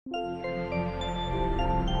Speaking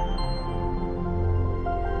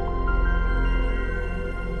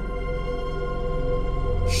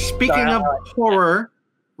of horror,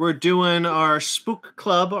 we're doing our spook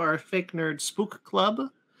club, our fake nerd spook club.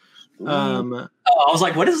 I was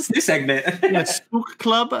like, what is this new segment? Yeah, spook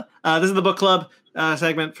club. This is the book club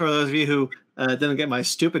segment for those of you who didn't get my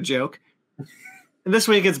stupid joke. And this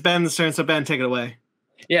week it's Ben's turn, so Ben, take it away.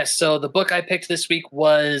 Yes, so the book I picked this week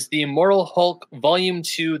was The Immortal Hulk Volume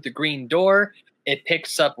 2, The Green Door. It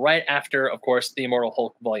picks up right after, of course, The Immortal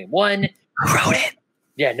Hulk Volume 1. Who wrote it?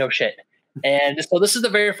 Yeah, no shit. And so this is the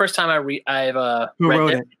very first time I've read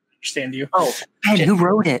it. Understand you. Oh, Ben, who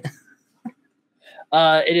wrote it?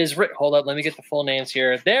 It is written. Hold up, let me get the full names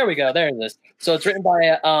here. There we go. There it is. So it's written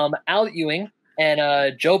by Al Ewing,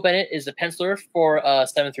 and Joe Bennett is the penciler for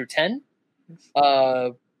 7 through 10.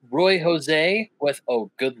 Roy Jose with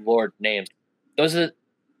good lord names. Those are.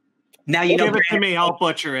 Now you give it to me. I'll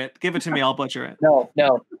butcher it. Give it to me. I'll butcher it. No.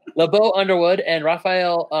 LeBeau Underwood and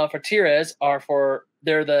Rafael Fertires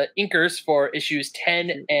they're the inkers for issues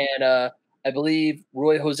 10, and I believe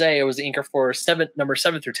Roy Jose was the inker for number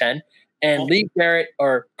 7 through 10, and Lee Garbett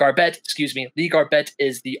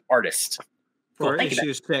is the artist for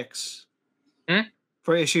issue 6.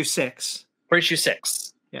 For issue 6. For issue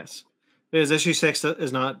 6. Yes, because issue 6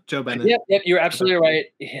 is not Joe Bennett. Yep, you're absolutely right.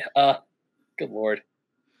 Good lord.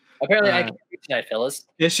 Apparently, I can't read tonight, fellas.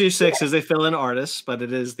 Issue 6 is a fill-in artist, but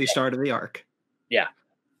it is the start of the arc. Yeah.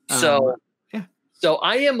 So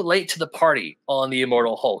I am late to the party on the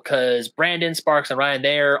Immortal Hulk because Brandon, Sparks, and Ryan,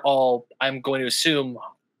 they're all, I'm going to assume,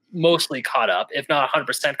 mostly caught up, if not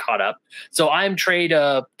 100% caught up. So I'm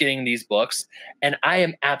getting these books, and I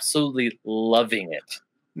am absolutely loving it.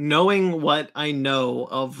 Knowing what I know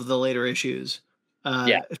of the later issues,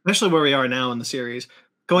 especially where we are now in the series,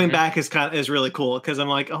 going back is really cool because I'm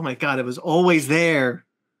like, oh my god, it was always there.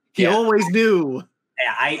 He always knew.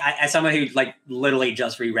 Yeah, I as someone who literally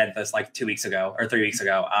just reread this 2 weeks ago or 3 weeks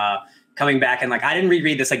ago, coming back and I didn't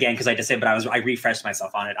reread this again because I just did, but I refreshed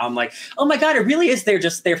myself on it. I'm like, oh my god, it really is there,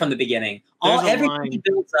 just there from the beginning. Everything he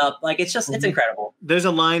builds up, it's incredible. There's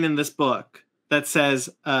a line in this book that says,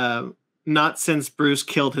 "Not since Bruce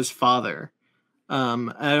killed his father." I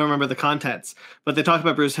don't remember the contents, but they talk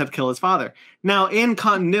about Bruce had killed his father. Now, in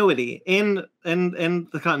continuity, in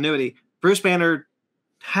the continuity, Bruce Banner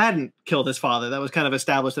hadn't killed his father. That was kind of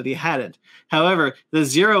established that he hadn't. However, the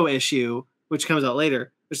Zero issue, which comes out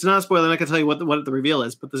later, which is not a spoiler, I'm not going to tell you what the reveal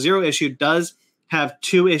is, but the Zero issue does have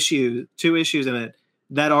two issues in it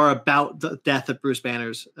that are about the death of Bruce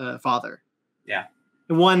Banner's father. Yeah.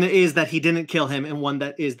 One is that he didn't kill him, and one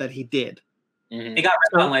that is that he did. Mm-hmm. It got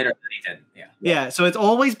written on later than he did. Yeah. Yeah. So it's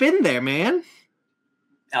always been there, man.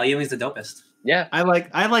 Al Ewing's the dopest. Yeah, I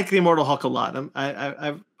like the Immortal Hulk a lot.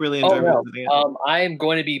 I really enjoy it. I'm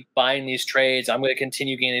going to be buying these trades. I'm going to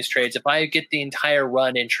continue getting these trades. If I get the entire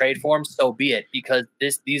run in trade form, so be it. Because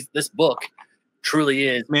this book truly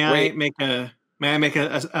is. May I make a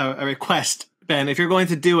request, Ben? If you're going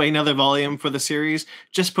to do another volume for the series,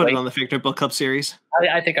 just put it on the Victor Book Club series.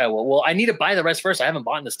 I think I will. Well, I need to buy the rest first. I haven't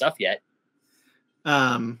bought the stuff yet.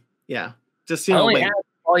 Yeah. Just I only have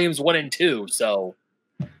volumes 1 and 2, so.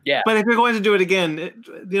 Yeah, but if you're going to do it again,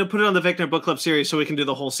 put it on the Victor Book Club series so we can do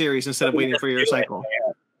the whole series instead of waiting for your cycle.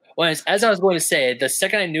 Well, as I was going to say, the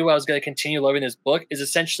second I knew I was going to continue loving this book is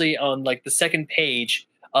essentially on the second page.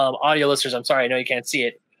 Audio listeners, I'm sorry, I know you can't see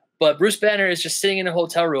it, but Bruce Banner is just sitting in a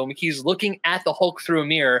hotel room. He's looking at the Hulk through a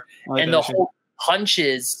mirror, and the Hulk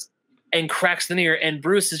punches and cracks the mirror, and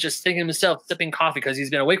Bruce is just thinking to himself, sipping coffee because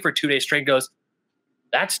he's been awake for 2 days straight. Goes,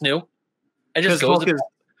 that's new. And just goes.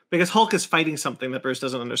 Because Hulk is fighting something that Bruce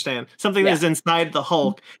doesn't understand. Something that is inside the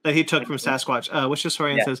Hulk that he took from Sasquatch. Which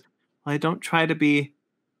historian says, well, I don't try to be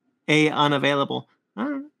unavailable.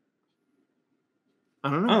 I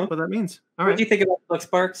don't know what that means. What do you think about the book,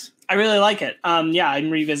 Sparks? I really like it.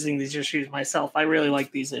 I'm revisiting these issues myself. I really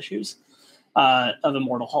like these issues of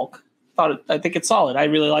Immortal Hulk. I think it's solid. I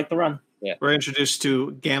really like the run. Yeah, we're introduced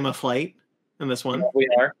to Gamma Flight in this one. We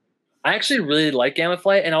are. I actually really like Gamma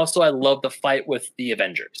Flight, and also I love the fight with the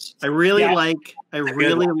Avengers. I really like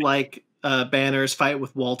Banner's fight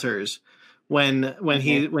with Walters when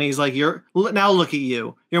he's like, "You're now look at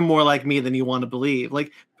you. You're more like me than you want to believe."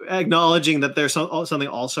 Like acknowledging that there's something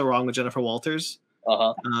also wrong with Jennifer Walters,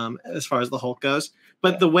 as far as the Hulk goes.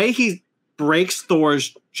 But the way he breaks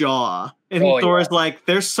Thor's jaw, and Thor's like,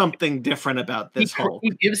 "There's something different about this Hulk." He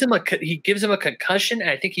gives him a concussion, and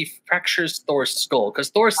I think he fractures Thor's skull because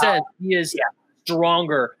Thor says he is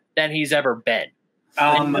stronger than he's ever been.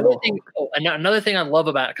 Another thing I love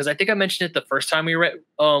about it, because I think I mentioned it the first time we read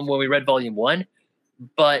when we read Volume 1.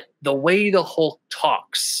 but the way the Hulk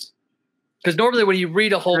talks, because normally when you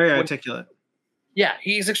read a Hulk, Very articulate. Yeah,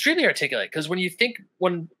 he's extremely articulate. Because when you think,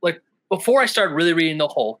 before I started really reading the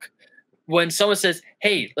Hulk, when someone says,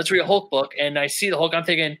 "Hey, let's read a Hulk book," and I see the Hulk, I'm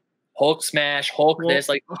thinking Hulk smash, Hulk this,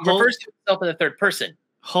 like he refers to himself in the third person.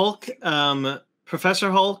 Hulk,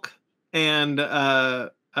 Professor Hulk, and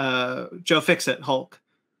Joe Fixit Hulk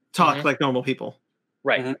talk like normal people.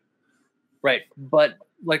 Right, right. But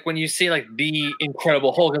like when you see like the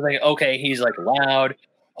Incredible Hulk, I'm like, okay, he's like loud,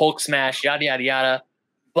 Hulk smash, yada yada yada.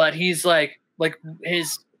 But he's like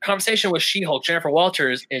his conversation with She-Hulk, Jennifer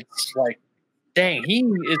Walters, it's like, dang, he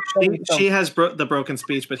is. She has the broken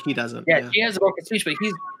speech, but he doesn't. Yeah, she has a broken speech, but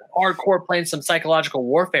he's hardcore playing some psychological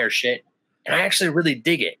warfare shit, and I actually really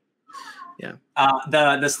dig it. Yeah.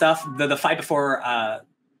 The stuff, the fight before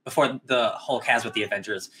the Hulk has with the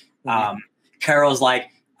Avengers, Carol's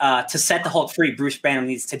like, to set the Hulk free, Bruce Banner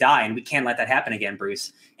needs to die, and we can't let that happen again,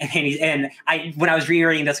 Bruce. And when I was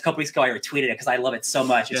rereading this a couple weeks ago, I retweeted it because I love it so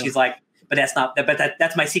much. And she's like, but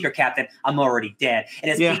that's my secret, Captain. I'm already dead. And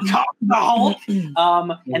it's become the Hulk.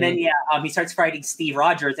 And then he starts fighting Steve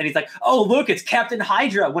Rogers, and he's like, "Oh, look, it's Captain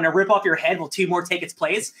Hydra. When I rip off your head, will 2 more take its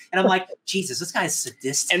place?" And I'm like, Jesus, this guy's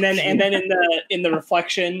sadistic. And then in the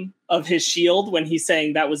reflection of his shield, when he's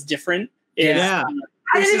saying that was different, I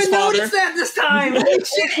didn't even notice that this time.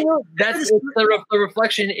 The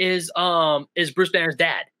reflection is Bruce Banner's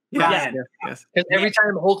dad. Yes. Because every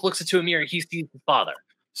time Hulk looks into a mirror, he sees his father.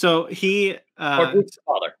 So he or Bruce's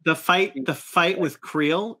father. The fight with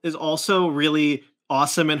Creel is also really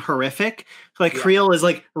awesome and horrific. Like Creel is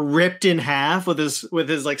like ripped in half with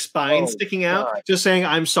his like spine sticking out, just saying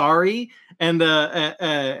 "I'm sorry." And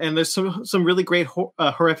there's some really great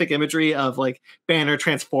horrific imagery of like Banner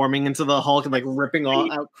transforming into the Hulk and like ripping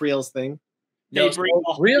out Creel's thing. They bring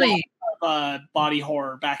really body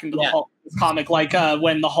horror back into the Hulk comic, like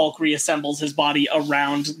when the Hulk reassembles his body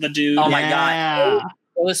around the dude. Oh my god!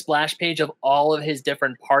 The splash page of all of his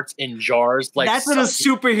different parts in jars. Like that's in a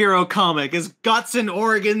superhero comic. His guts and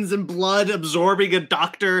organs and blood absorbing a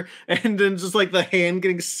doctor, and then just like the hand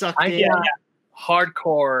getting sucked in.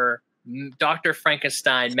 Hardcore Dr.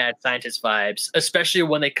 Frankenstein mad scientist vibes, especially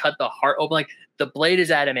when they cut the heart open. Like the blade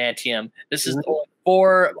is adamantium. This is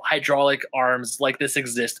 4 hydraulic arms like this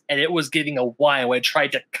exist, and it was giving a whine when it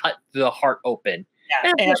tried to cut the heart open.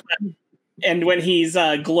 Yeah, and when he's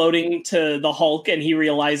gloating to the Hulk and he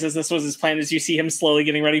realizes this was his plan, as you see him slowly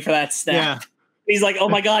getting ready for that snap. Yeah. He's like, "Oh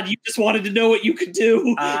my god, you just wanted to know what you could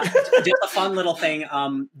do." Just a fun little thing.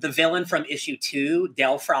 The villain from issue 2,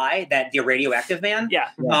 Del Fry, the radioactive man.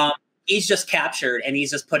 He's just captured and he's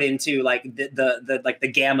just put into like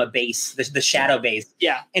the gamma base, the shadow base.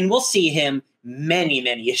 Yeah. And we'll see him many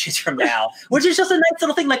issues from now, which is just a nice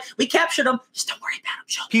little thing. Like, we captured him, just don't worry about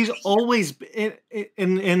him. He's always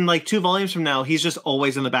in like 2 volumes from now. He's just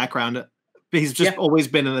always in the background. He's just always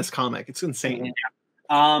been in this comic. It's insane.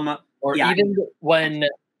 Even when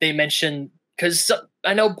they mention, because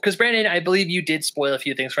Brandon, I believe you did spoil a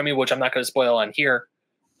few things for me, which I'm not going to spoil on here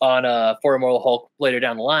on for Immortal Hulk later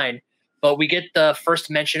down the line. But we get the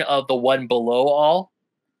first mention of the one below all.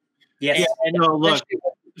 Yes. And look.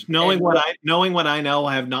 Knowing what I know,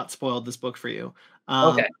 I have not spoiled this book for you.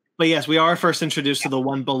 Okay. But yes, we are first introduced to the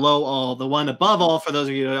one below all. The one above all, for those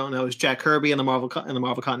of you who don't know, is Jack Kirby in the Marvel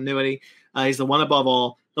continuity. He's the one above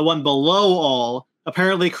all. The one below all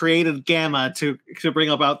apparently created Gamma to bring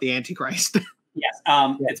about the Antichrist. Yes.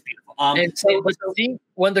 It's beautiful.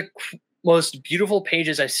 One of the most beautiful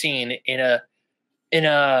pages I've seen in a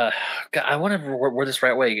God, I want to word this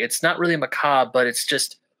right way. It's not really macabre, but it's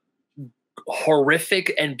just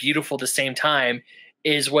horrific and beautiful at the same time,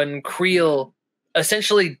 is when Creel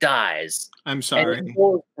essentially dies. I'm sorry. And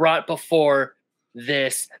brought before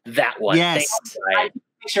that one. Yes.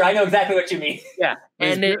 Sure, I know exactly what you mean. Yeah.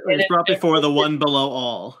 And it's brought before the one below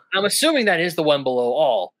all. I'm assuming that is the one below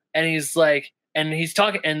all. And he's like, and he's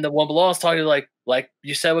talking, and the one below all is talking like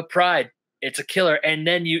you said with Pride, it's a killer. And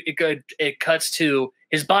then it cuts to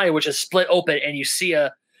his body, which is split open, and you see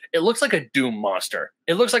it looks like a Doom monster.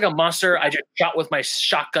 It looks like a monster I just shot with my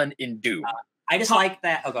shotgun in Doom. I just like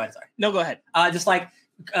that. Oh, go ahead. Sorry. No, go ahead. Just like,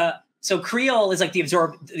 so Creel is like the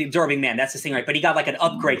absorbing man. That's the thing, right? But he got like an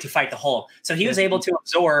upgrade to fight the Hulk. So he was able to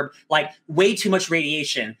absorb like way too much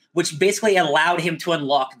radiation, which basically allowed him to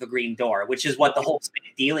unlock the green door, which is what the Hulk's been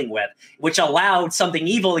dealing with, which allowed something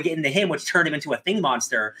evil to get into him, which turned him into a thing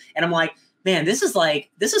monster. And I'm like, man, this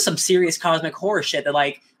is some serious cosmic horror shit that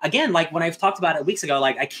like, again, like when I've talked about it weeks ago,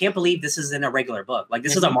 like I can't believe this is in a regular book. Like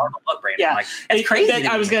this is a Marvel book, Brandon. Yeah. Like that's crazy.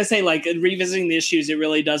 I was gonna say, like, revisiting the issues, it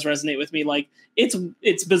really does resonate with me. Like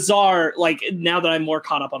it's bizarre. Like now that I'm more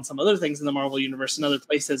caught up on some other things in the Marvel universe and other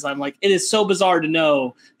places, I'm like, it is so bizarre to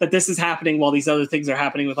know that this is happening while these other things are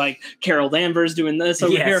happening with like Carol Danvers doing this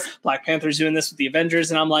over here, Black Panther's doing this with the Avengers,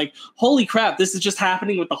 and I'm like, holy crap, this is just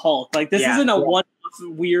happening with the Hulk. Like this isn't a one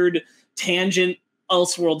weird tangent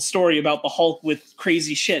Elseworld story about the Hulk with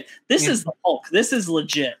crazy shit. This is the Hulk. This is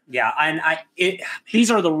legit. Yeah, and these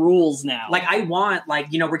are the rules now. Like I want, like,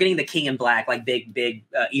 you know, we're getting the King in Black, like big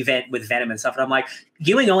event with Venom and stuff, and I'm like,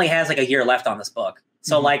 Ewing only has like a year left on this book.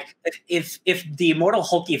 So like if the Immortal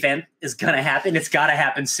Hulk event is gonna happen, it's gotta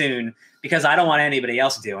happen soon, because I don't want anybody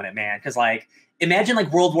else doing it, man. Because like, imagine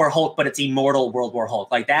like World War Hulk, but it's Immortal World War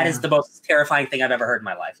Hulk. Like that is the most terrifying thing I've ever heard in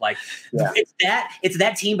my life. Like it's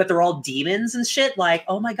that team, but they're all demons and shit. Like,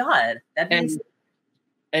 oh my god, that means.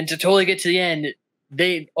 And to totally get to the end,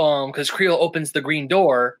 they because Creel opens the green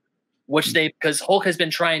door, because Hulk has been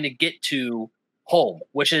trying to get to home,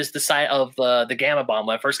 which is the site of the gamma bomb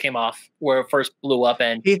when it first came off, where it first blew up,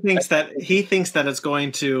 and he thinks that it's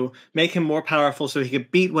going to make him more powerful, so he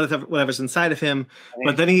could beat whatever's inside of him.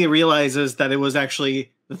 But then he realizes that it was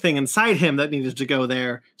actually the thing inside him that needed to go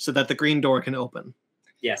there, so that the green door can open.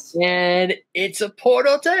 Yes, and it's a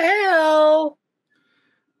portal to hell.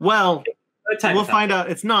 Well, we'll find out.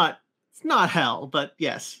 It's not hell, but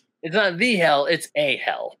yes, it's not the hell. It's a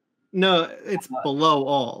hell. No, it's below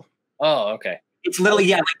all. Oh, okay. It's literally,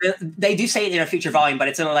 like they do say it in a future volume, but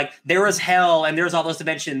it's like there was hell and there's all those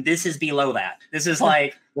dimensions. This is below that. This is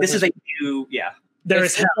like, this is a new, There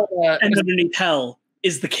is hell, and underneath hell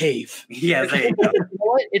is the cave. Yeah, there you go.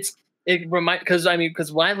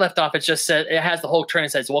 Because when I left off, it just said, it has the Hulk turn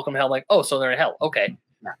and says, welcome to hell. I'm like, oh, so they're in hell. Okay.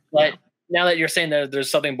 But now that you're saying that there's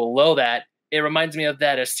something below that, it reminds me of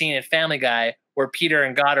that scene in Family Guy where Peter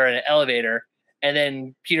and God are in an elevator. And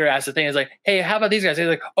then Peter asks the thing, is like, hey, how about these guys? He's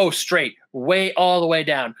like, oh, straight, all the way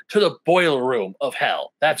down to the boiler room of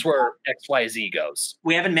hell. That's where XYZ goes.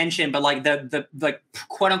 We haven't mentioned, but like the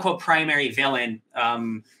quote unquote primary villain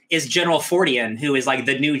is General Fordian, who is like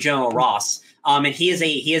the new General Ross. And he is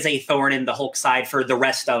a thorn in the Hulk side for the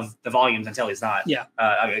rest of the volumes until he's not. Yeah.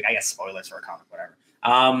 I guess spoilers for a comic, whatever.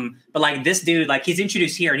 But like this dude, like he's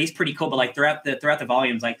introduced here and he's pretty cool, but like throughout the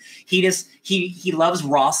volumes, like he loves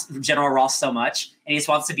Ross, General Ross, so much, and he just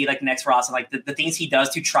wants to be like the next Ross, and like the things he does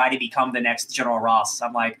to try to become the next General Ross.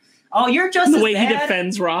 I'm like, oh, you're just the way bad. He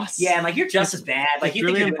defends Ross. Yeah, and like you're just as bad. Like it's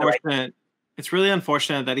really unfortunate. It's really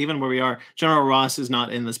unfortunate that even where we are, General Ross is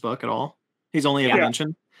not in this book at all. He's only ever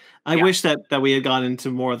mentioned. I wish that we had gone into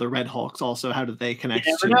more of the Red Hulks also. How did they connect?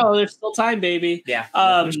 You never know. There's still time, baby. Yeah.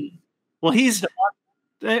 Well, he's.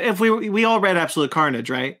 If we all read Absolute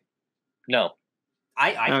Carnage, right? No.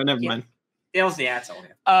 Never mind. It was it's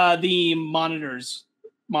all the monitors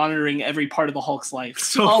monitoring every part of the Hulk's life.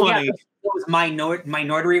 So funny. Yeah, it was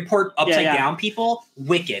Minority Report upside down people.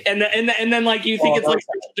 Wicked. And then like you think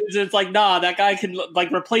it's like nah, that guy can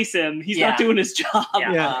like replace him. He's not doing his job.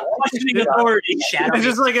 Yeah. Questioning authority. It's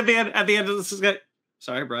just like at the end of this is good.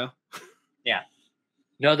 Sorry, bro. Yeah.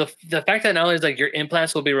 No, the fact that not only is like your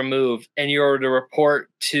implants will be removed and you're to report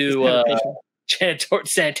to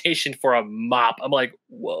sanitation for a mop. I'm like,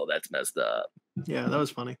 whoa, that's messed up. Yeah, that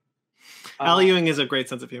was funny. Al Ewing has a great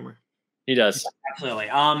sense of humor. He does.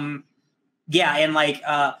 Absolutely. Yeah, and like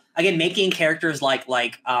again, making characters like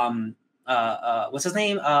what's his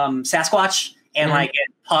name? Sasquatch and like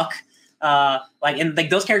and Puck. And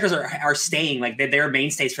those characters are staying, like they're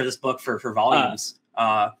mainstays for this book for volumes.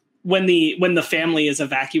 When the family is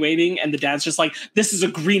evacuating and the dad's just like, this is a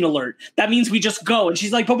green alert. That means we just go. And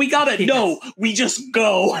she's like, but we gotta no, we just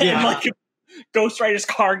go. Yeah. And like Ghost Rider's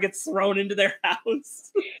car gets thrown into their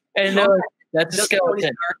house. And that's a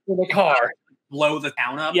skeleton in the car. Blow the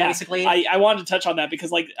town up, basically. I wanted to touch on that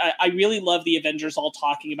because like I really love the Avengers all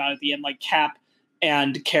talking about at the end, like Cap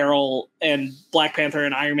and Carol and Black Panther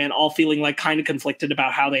and Iron Man all feeling like kind of conflicted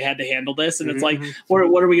about how they had to handle this. And it's like, what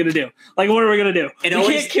are we going to do? Like, what are we going to do? We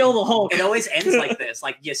can't kill the Hulk. It always ends like this.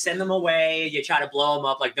 Like, you send them away, you try to blow them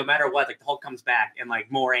up. Like, no matter what, like the Hulk comes back and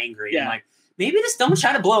like more angry. Yeah. And like, maybe just don't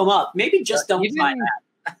try to blow him up. Maybe just don't try that.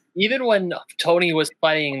 Even when Tony was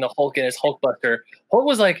fighting the Hulk in his Hulkbuster, Hulk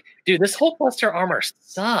was like, dude, this Hulkbuster armor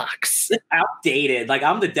sucks. It's outdated. Like,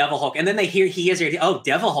 I'm the Devil Hulk. And then they hear he is here. Oh,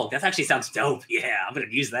 Devil Hulk. That actually sounds dope. Yeah, I'm going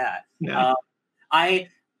to use that. Yeah. I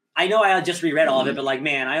know I just reread all of it, but like,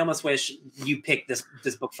 man, I almost wish you picked this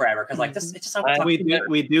book forever. Cause like this, it's just we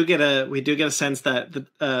do get a sense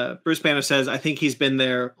that Bruce Banner says, I think he's been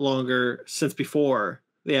there longer since before.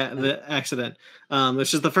 the accident.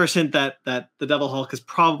 Which is the first hint that the Devil Hulk is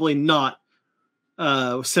probably not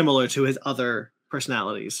similar to his other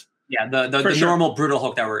personalities. Yeah, the normal brutal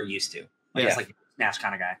Hulk that we're used to. It's like a Nash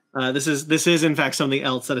kind of guy. This is in fact something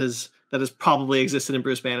else that has probably existed in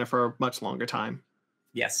Bruce Banner for a much longer time.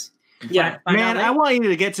 Yes. Yeah, man, I want you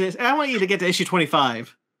to get to issue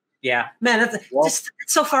 25. Yeah, man, it's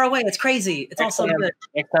so far away. It's crazy. It's also good.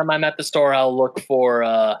 Next time I'm at the store, I'll look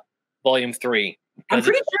for volume 3. I'm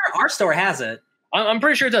pretty sure our store has it. I'm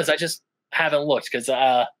pretty sure it does. I just haven't looked because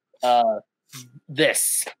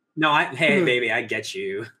this. No, hey, baby, I get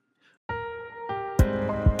you.